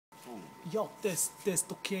Yo, this,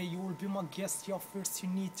 okay, you will be my guest. Yo, first you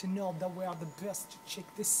need to know that we are the best. Check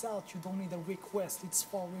this out, you don't need a request. It's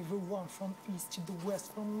for everyone, from east to the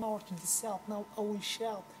west, from north to the south. Now I will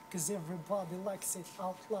shout, cause everybody likes it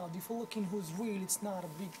out loud. If you're looking who's real, it's not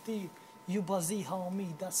a big deal. Youba-z,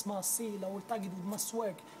 homie, that's my seal. I will tag it with my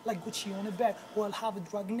swag, like Gucci on the back, or I'll have a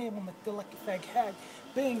drag name on my tail like a fag hag.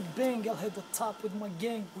 Bang, bang, I'll hit the top with my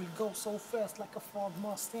gang. We'll go so fast like a Ford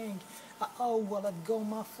Mustang. Well, let go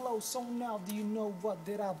my flow. So now do you know what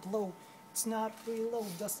did I blow? It's not reload,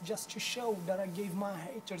 that's just to show that I gave my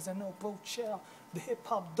haters an open shell. The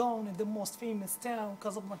hip-hop dawn in the most famous town,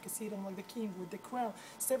 Casablanca, see them like the king with the crown.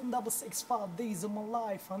 7 6 6 5 days of my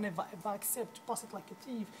life, I never ever accept to pass it like a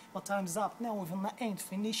thief. My time's up now, even I ain't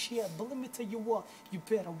finished yet. But let me tell you what, you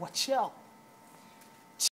better watch out.